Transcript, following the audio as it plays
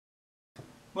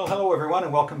Well, hello everyone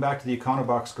and welcome back to the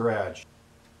Econobox garage.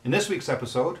 In this week's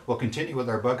episode, we'll continue with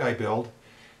our Bugeye build.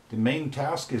 The main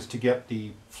task is to get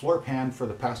the floor pan for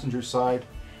the passenger side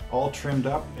all trimmed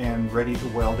up and ready to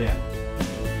weld in.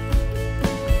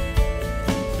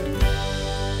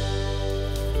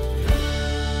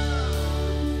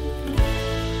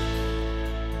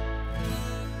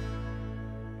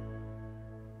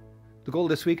 The goal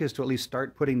this week is to at least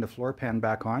start putting the floor pan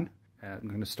back on. I'm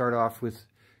going to start off with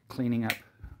cleaning up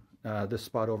this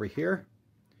spot over here,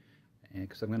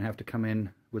 because I'm going to have to come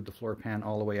in with the floor pan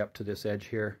all the way up to this edge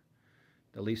here,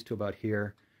 at least to about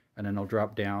here, and then I'll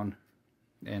drop down.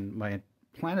 And my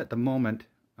plan at the moment,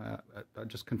 I'll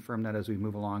just confirm that as we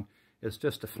move along, is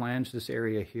just to flange this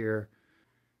area here.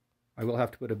 I will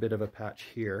have to put a bit of a patch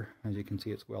here. As you can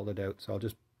see, it's welded out, so I'll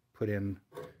just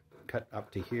cut up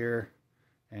to here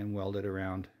and weld it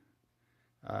around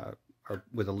or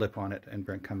with a lip on it and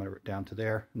come down to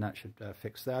there, and that should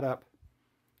fix that up.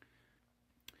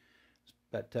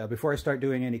 But before I start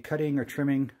doing any cutting or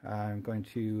trimming, I'm going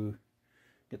to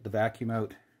get the vacuum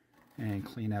out and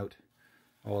clean out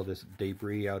all of this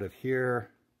debris out of here,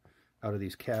 out of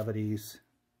these cavities,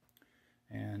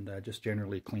 and just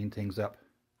generally clean things up.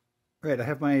 All right, I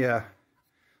have my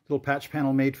little patch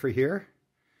panel made for here,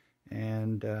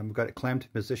 and I've got it clamped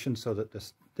in position so that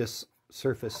this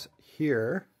surface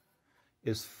here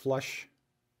is flush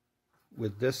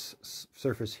with this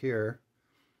surface here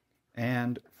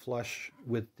and flush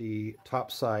with the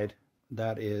top side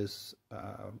that is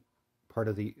part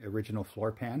of the original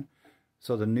floor pan.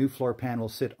 So the new floor pan will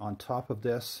sit on top of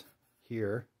this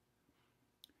here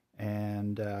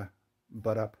and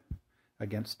butt up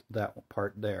against that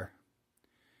part there.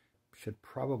 Should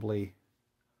probably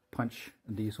punch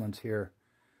these ones here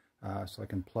so I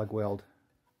can plug weld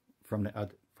from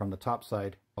the top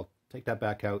side. I'll take that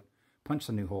back out, punch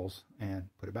the new holes, and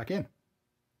put it back in.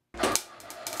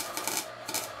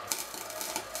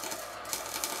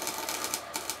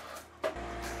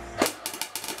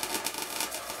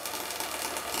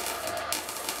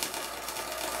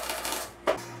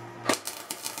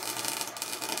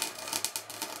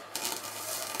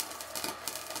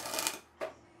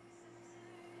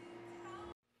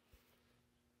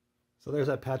 So there's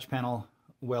that patch panel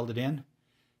welded in.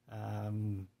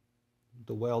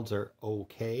 The welds are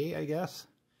okay, I guess,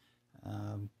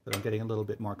 but I'm getting a little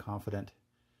bit more confident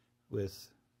with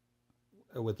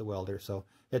the welder. So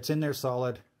it's in there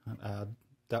solid.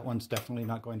 That one's definitely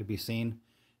not going to be seen,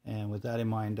 and with that in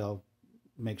mind, I'll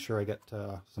make sure I get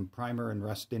some primer and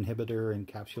rust inhibitor,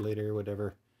 encapsulator,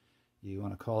 whatever you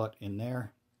want to call it, in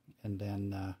there, and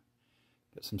then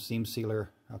get some seam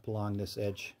sealer up along this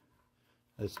edge,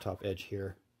 this top edge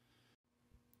here.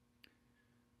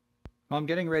 Well, I'm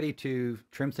getting ready to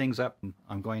trim things up.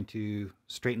 I'm going to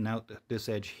straighten out this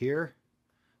edge here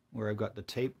where I've got the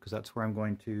tape, because that's where I'm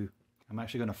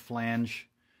actually going to flange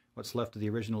what's left of the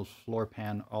original floor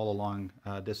pan all along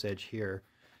this edge here.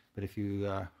 But if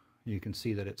you can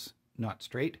see that it's not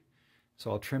straight,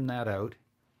 so I'll trim that out.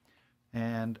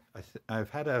 And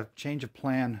I've had a change of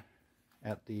plan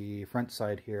at the front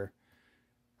side here.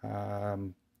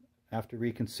 After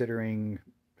reconsidering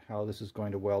how this is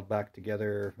going to weld back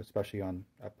together, especially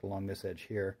up along this edge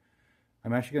here,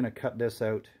 I'm actually going to cut this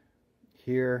out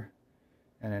here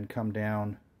and then come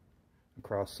down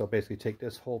across. So basically take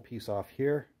this whole piece off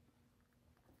here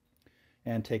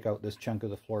and take out this chunk of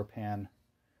the floor pan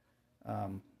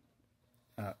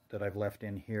that I've left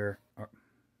in here.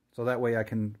 So that way I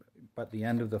can butt the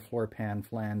end of the floor pan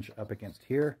flange up against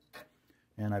here,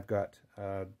 and I've got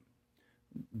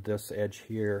this edge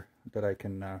here that I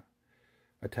can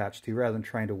attach to, rather than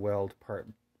trying to weld part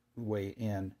way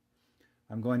in.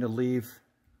 I'm going to leave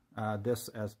this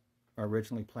as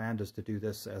originally planned, is to do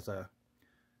this as a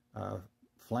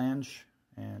flange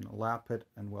and lap it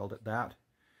and weld at that.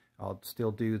 I'll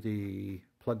still do the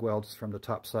plug welds from the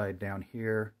top side down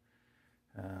here.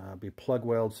 Be plug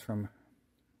welds from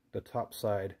the top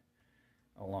side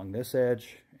along this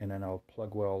edge, and then I'll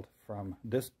plug weld from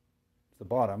the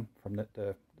bottom, from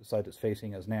the side that's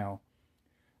facing us now,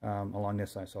 along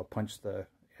this side. So I'll punch the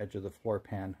edge of the floor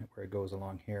pan where it goes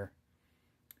along here.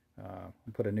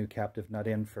 Put a new captive nut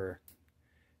in for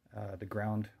the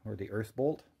ground or the earth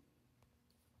bolt.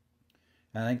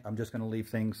 And I think I'm just going to leave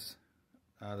things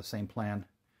the same plan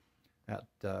at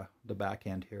the back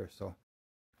end here. So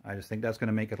I just think that's going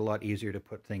to make it a lot easier to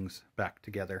put things back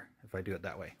together if I do it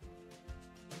that way.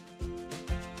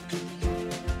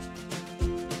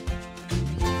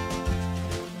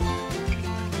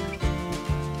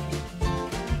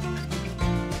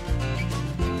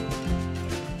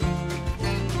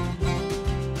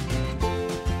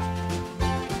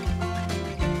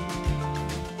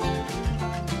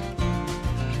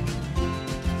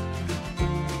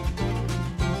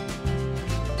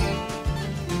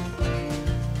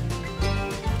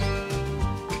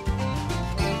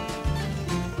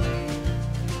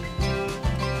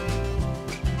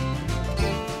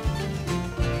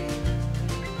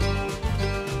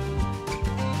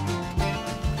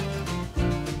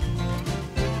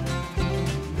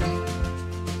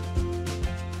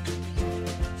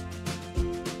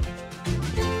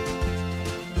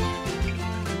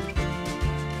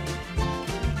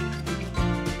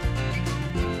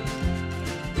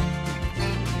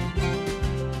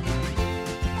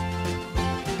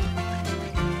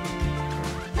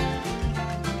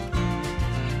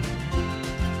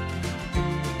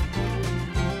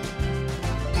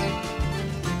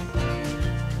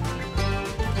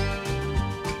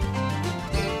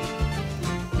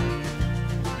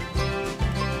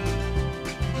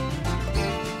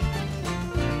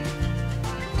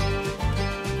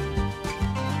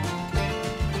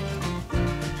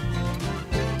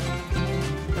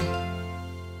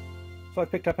 So I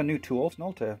picked up a new tool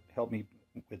to help me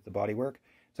with the body work.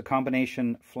 It's a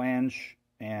combination flange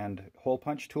and hole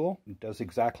punch tool. It does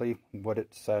exactly what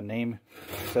its name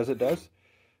says it does.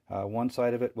 One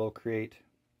side of it will create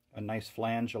a nice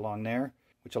flange along there,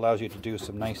 which allows you to do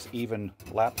some nice even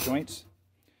lap joints.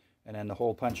 And then the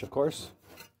hole punch, of course,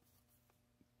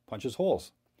 punches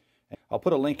holes. I'll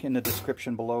put a link in the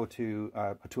description below to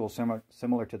a tool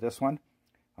similar to this one.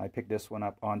 I picked this one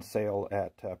up on sale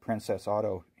at Princess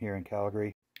Auto here in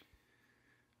Calgary.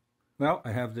 Well,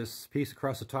 I have this piece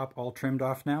across the top all trimmed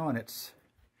off now, and it's,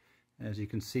 as you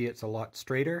can see, it's a lot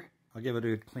straighter. I'll give it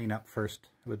a clean up first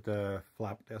with the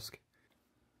flap disc.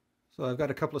 So I've got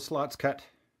a couple of slots cut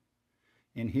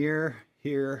in here,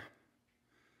 here,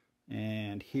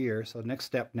 and here. So the next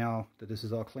step now that this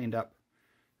is all cleaned up,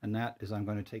 and that is I'm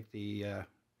going to take the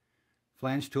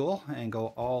flange tool and go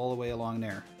all the way along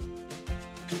there.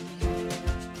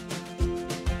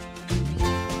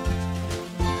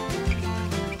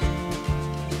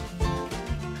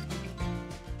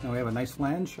 Now we have a nice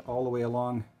flange all the way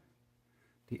along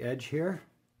the edge here.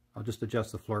 I'll just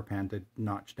adjust the floor pan to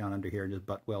notch down under here and just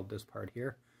butt weld this part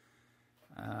here.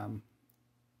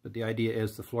 But the idea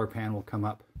is the floor pan will come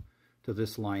up to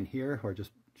this line here, or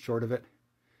just short of it,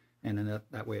 and then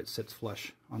that way it sits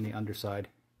flush on the underside.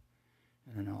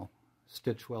 And then I'll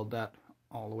stitch weld that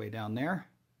all the way down there.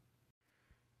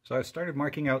 So I've started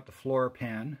marking out the floor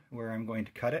pan where I'm going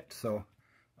to cut it. So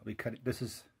I'll be cutting, this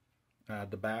is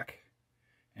the back,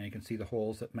 and you can see the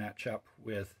holes that match up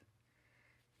with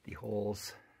the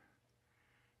holes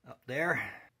up there.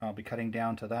 I'll be cutting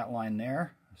down to that line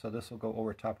there. So this will go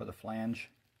over top of the flange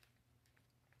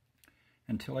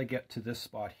until I get to this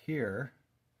spot here,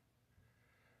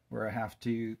 where I have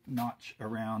to notch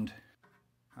around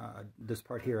this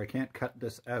part here. I can't cut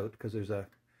this out because there's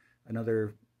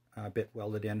another bit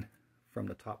welded in from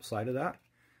the top side of that.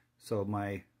 So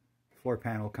my floor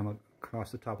pan will come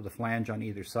across the top of the flange on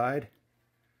either side,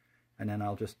 and then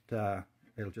I'll just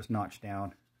it'll just notch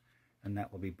down, and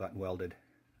that will be butt welded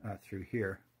through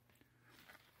here.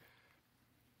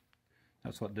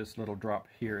 That's what this little drop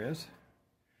here is.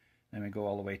 Then we go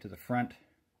all the way to the front,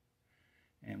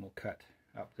 and we'll cut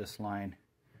up this line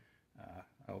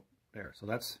out there. So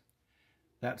that's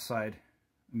that side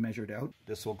measured out.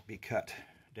 This will be cut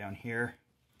down here,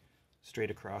 straight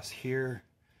across here,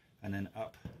 and then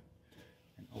up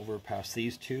and over past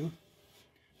these two,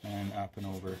 and up and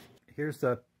over. Here's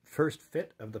the first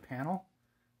fit of the panel.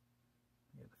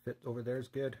 Yeah, the fit over there is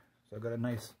good. So I've got a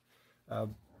nice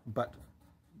butt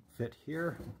fit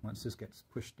here. Once this gets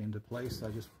pushed into place, I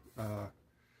just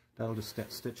that'll just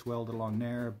stitch welded along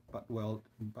there, butt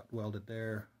welded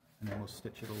there, and then we'll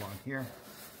stitch it along here.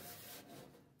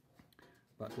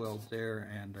 Butt weld there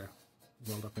and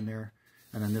weld up in there,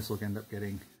 and then this will end up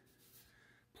getting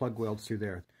plug welds through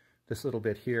there. This little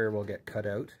bit here will get cut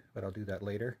out, but I'll do that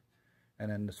later. And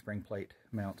then the spring plate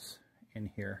mounts in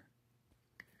here.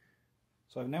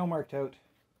 So I've now marked out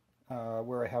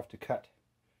where I have to cut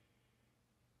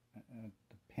the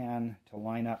pan to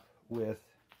line up with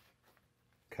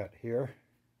cut here,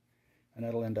 and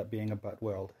that'll end up being a butt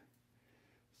weld.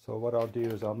 So what I'll do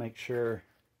is I'll make sure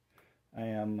I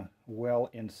am well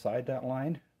inside that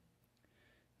line,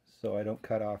 so I don't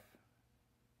cut off,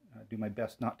 do my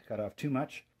best not to cut off too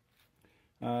much.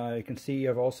 You can see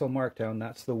I've also marked down,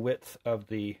 that's the width of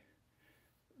the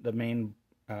main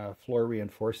floor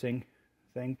reinforcing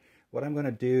thing. What I'm going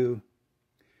to do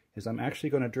is I'm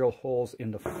actually going to drill holes in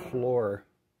the floor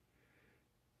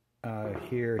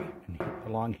here and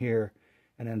along here,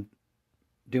 and then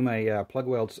do my plug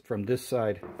welds from this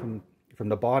side, from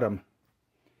the bottom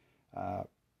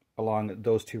along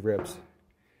those two ribs.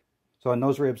 So on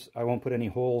those ribs I won't put any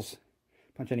holes,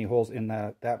 punch any holes in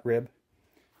that rib,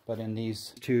 but in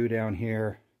these two down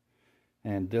here,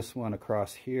 and this one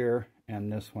across here,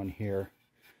 and this one here,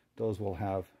 those will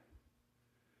have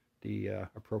the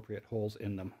appropriate holes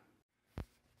in them.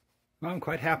 Well, I'm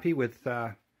quite happy with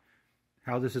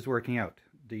how this is working out.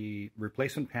 The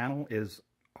replacement panel is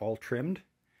all trimmed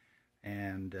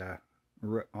and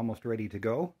almost ready to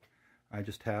go. I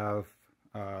just have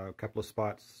a couple of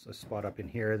spots, a spot up in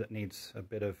here that needs a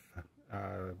bit of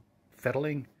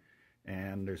fettling,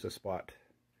 and there's a spot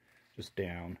just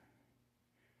down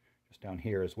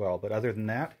here as well. But other than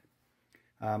that,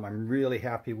 I'm really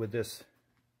happy with this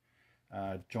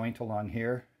joint along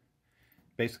here.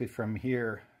 Basically from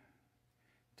here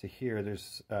to here,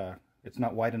 there's it's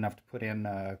not wide enough to put in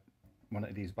one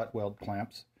of these butt weld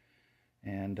clamps,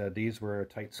 and these were a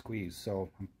tight squeeze, so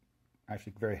I'm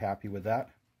actually very happy with that.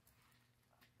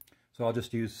 So I'll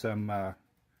just use some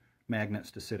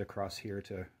magnets to sit across here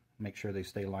to make sure they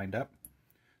stay lined up.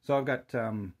 So I've got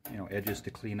you know, edges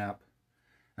to clean up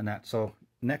and that. So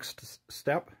next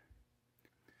step.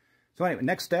 So anyway,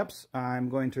 next steps, I'm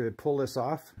going to pull this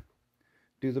off,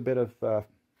 do the bit of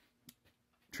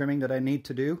trimming that I need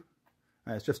to do.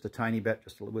 It's just a tiny bit,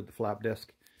 just with the flap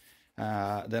disc.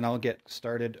 Then I'll get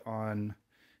started on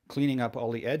cleaning up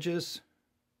all the edges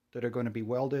that are going to be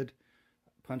welded,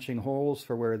 punching holes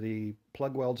for where the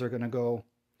plug welds are going to go,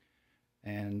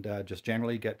 and just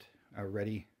generally get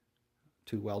ready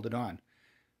to weld it on.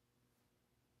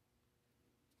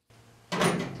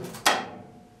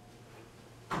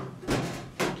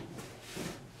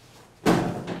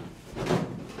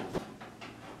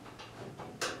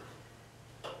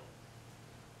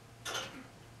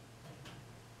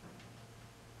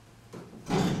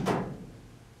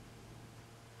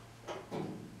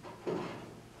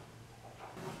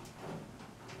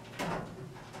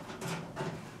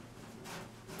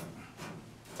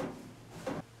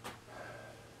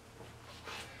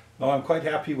 Well, I'm quite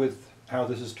happy with how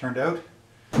this has turned out.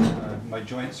 My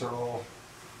joints are all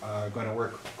going to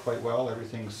work quite well.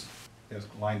 Everything's is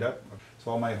lined up.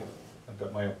 So I've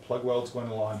got my plug welds going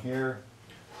along here,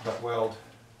 butt weld.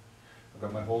 I've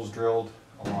got my holes drilled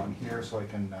along here so I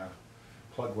can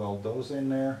plug weld those in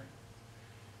there.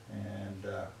 And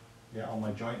yeah, all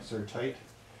my joints are tight,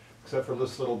 except for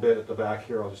this little bit at the back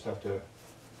here. I'll just have to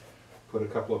put a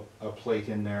couple of a plate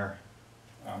in there.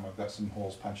 I've got some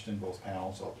holes punched in both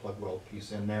panels, so I'll plug weld a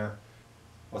piece in there.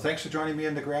 Well, thanks for joining me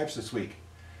in the garage this week.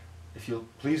 If you'll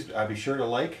please be sure to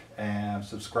like and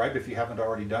subscribe if you haven't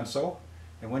already done so.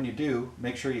 And when you do,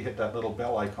 make sure you hit that little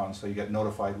bell icon so you get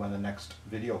notified when the next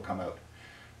video comes out.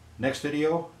 Next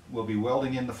video, we'll be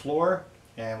welding in the floor,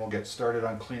 and we'll get started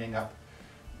on cleaning up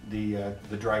the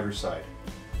driver's side.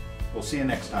 We'll see you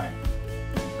next time.